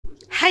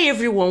Hi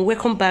everyone,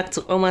 welcome back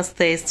to Oma's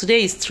Taste.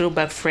 Today is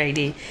Throwback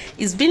Friday.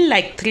 It's been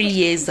like 3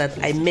 years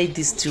that I made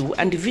this stew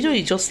and the video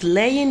is just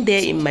laying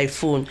there in my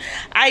phone.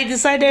 I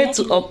decided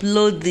to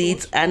upload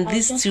it and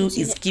this stew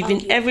is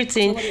giving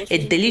everything a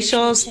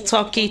delicious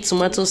turkey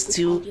tomato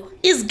stew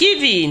is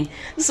giving.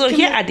 So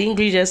here are the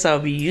ingredients I'll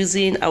be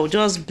using. I'll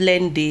just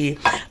blend the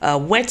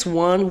wet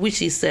one,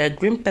 which is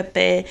green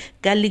pepper,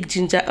 garlic,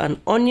 ginger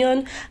and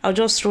onion. I'll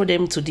just throw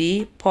them to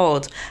the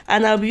pot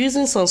and I'll be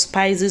using some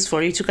spices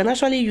for it. You can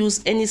actually use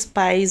any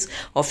spice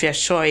of your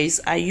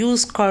choice. I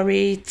use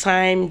curry,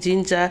 thyme,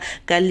 ginger,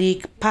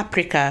 garlic,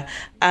 paprika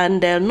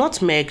and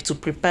nutmeg to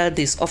prepare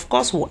this. Of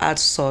course, we'll add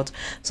salt.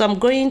 So I'm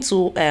going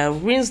to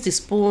rinse the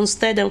spoon,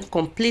 stir them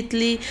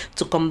completely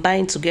to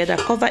combine together,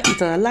 cover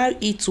it and allow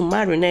it to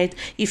marinate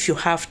if you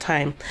have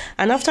time.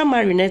 And after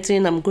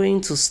marinating, I'm going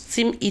to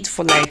steam it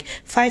for like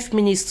 5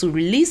 minutes to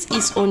release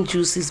its own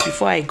juices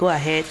before I go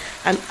ahead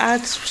and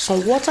add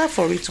some water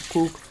for it to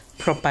cook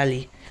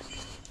properly.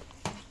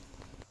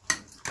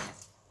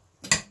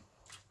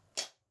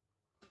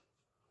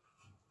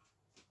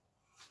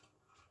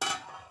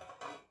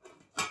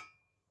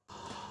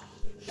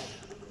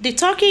 The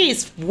turkey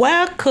is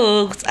well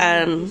cooked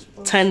and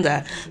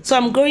tender, so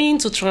I'm going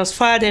to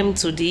transfer them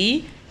to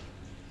the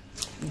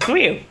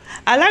grill.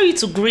 Allow it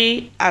to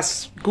grill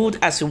as good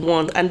as you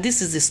want, and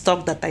this is the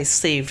stock that I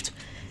saved.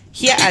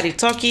 Here are the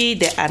turkey.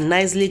 They are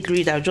nicely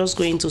grilled. I'm just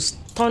going to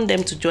turn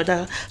them to the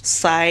other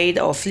side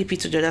or flip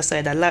it to the other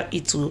side, allow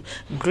it to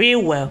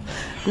grill well.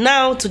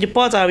 Now to the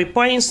pot, I'll be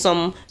pouring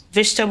some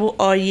vegetable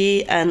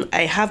oil and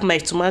I have my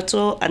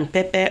tomato and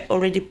pepper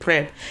already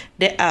prepped.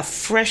 They are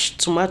fresh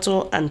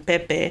tomato and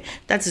pepper.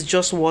 That is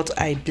just what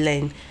I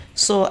blend.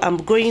 So I'm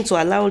going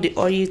to allow the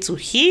oil to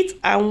heat,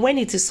 and when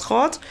it is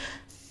hot,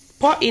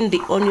 pour in the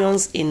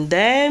onions in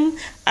them,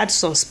 add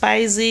some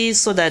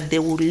spices so that they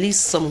will release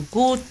some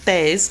good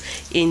taste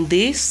in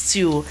this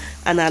stew,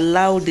 and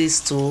allow this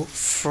to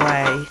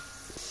fry.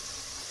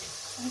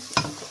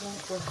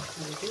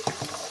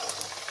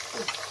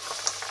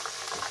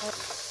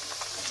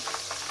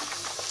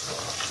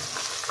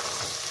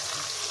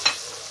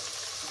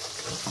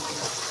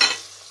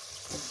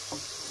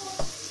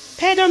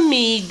 Pardon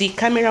me, the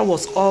camera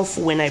was off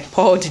when I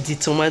poured the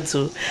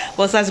tomato,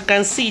 but as you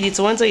can see, the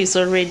tomato is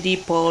already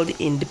poured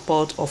in the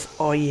pot of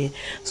oil.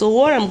 So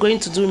what I'm going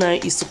to do now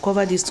is to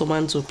cover this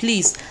tomato.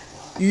 Please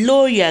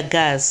lower your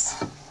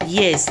gas,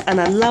 yes, and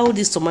allow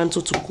this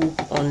tomato to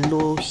cook on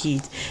low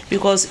heat,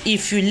 because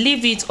if you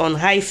leave it on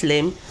high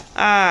flame,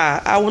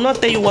 I will not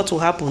tell you what will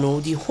happen. No,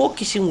 the whole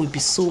kitchen will be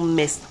so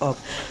messed up.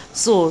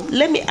 So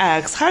let me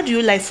ask, how do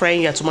you like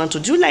frying your tomato?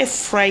 Do you like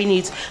frying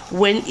it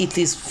when it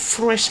is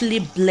freshly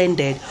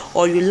blended,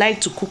 or you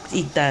like to cook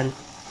it down?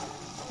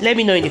 Let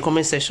me know in the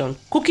comment section.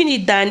 Cooking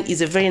it down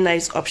is a very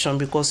nice option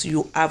because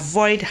you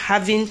avoid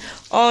having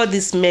all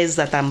this mess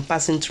that I'm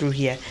passing through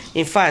here.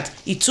 In fact,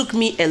 it took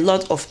me a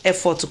lot of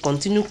effort to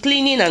continue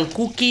cleaning and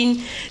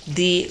cooking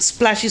the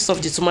splashes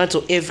of the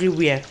tomato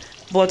everywhere.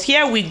 But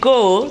here we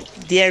go.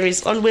 There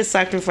is always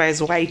sacrifice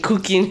while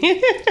cooking.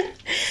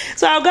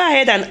 So I'll go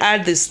ahead and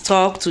add the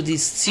stock to the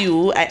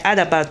stew. I add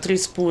about 3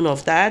 spoons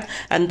of that,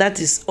 and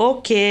that is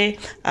okay.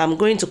 I'm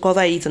going to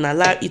cover it and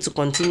allow it to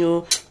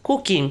continue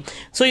cooking.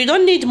 So you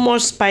don't need more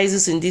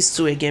spices in this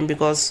stew again,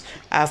 because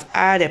I've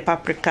added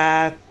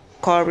paprika,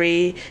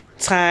 curry,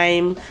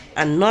 thyme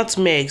and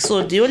nutmeg.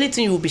 So the only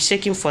thing you will be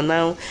shaking for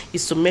now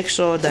is to make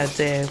sure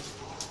that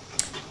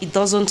it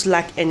doesn't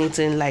lack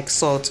anything like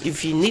salt.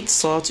 If you need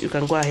salt, you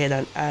can go ahead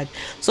and add.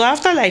 So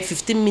after like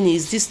 15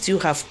 minutes, this stew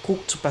have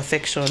cooked to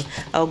perfection.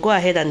 I'll go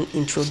ahead and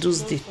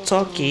introduce the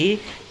turkey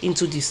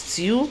into the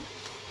stew.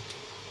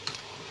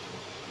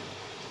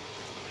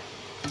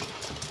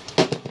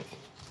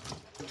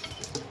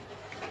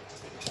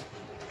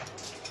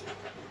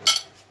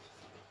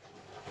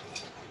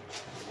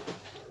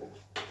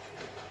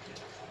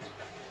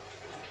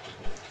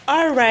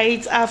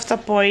 Alright, after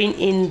pouring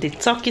in the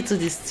turkey to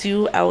the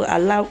stew, I will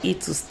allow it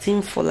to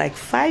steam for like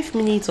 5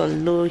 minutes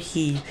on low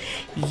heat.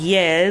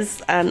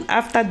 Yes, and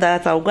after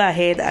that, I'll go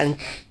ahead and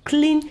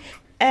clean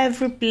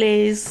every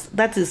place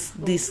that is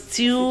the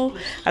stew.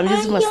 I'm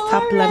using my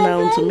stapler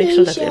now to make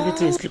sure that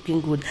everything is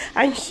looking good.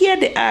 And here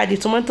they are. The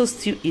tomato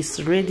stew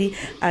is ready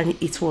and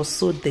it was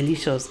so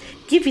delicious.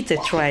 Give it a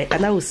try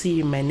and I will see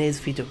you in my next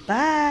video.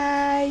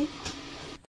 Bye.